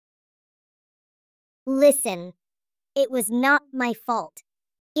Listen, it was not my fault.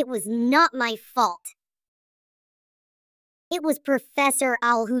 It was not my fault. It was Professor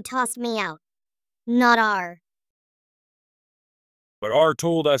Owl who tossed me out, not R. But R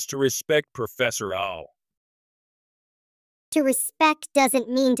told us to respect Professor Owl. To respect doesn't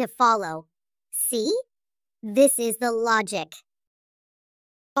mean to follow. See? This is the logic.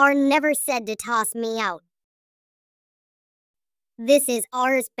 R never said to toss me out. This is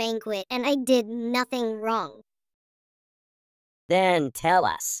R's banquet and I did nothing wrong. Then tell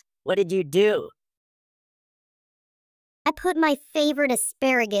us, what did you do? I put my favorite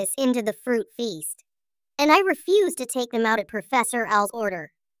asparagus into the fruit feast, and I refused to take them out at Professor Owl's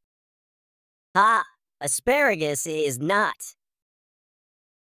order. Asparagus is not.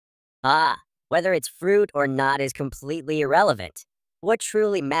 Whether it's fruit or not is completely irrelevant. What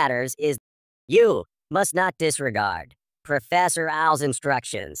truly matters is you must not disregard Professor Owl's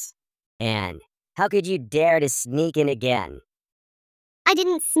instructions. And how could you dare to sneak in again? I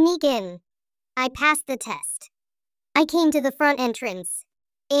didn't sneak in. I passed the test. I came to the front entrance.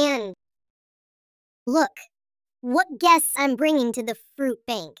 And look, what guests I'm bringing to the fruit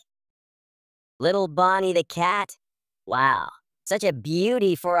bank. Little Bonnie the cat? Wow, such a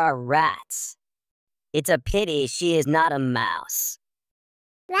beauty for our rats. It's a pity she is not a mouse.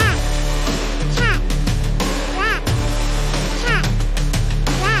 Rat, cat, rat, cat,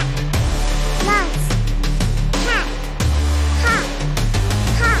 rat, mouse, cat,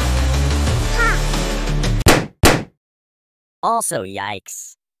 ha. Also,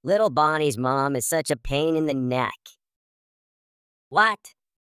 yikes. Little Bonnie's mom is such a pain in the neck. What?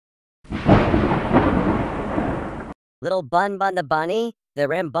 Little Bunbun-the-bunny? The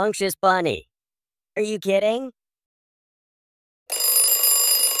rambunctious bunny. Are you kidding?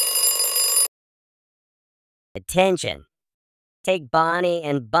 Attention. Take Bonnie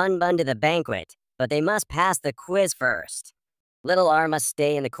and Bunbun to the banquet, but they must pass the quiz first. Little R must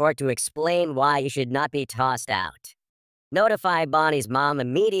stay in the court to explain why you should not be tossed out. Notify Bonnie's mom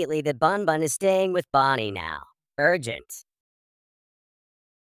immediately that Bunbun is staying with Bonnie now. Urgent.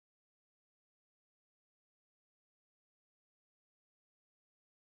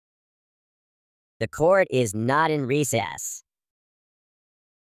 The court is not in recess.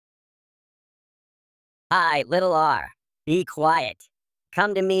 Hi, little R. Be quiet.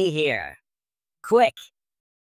 Come to me here. Quick!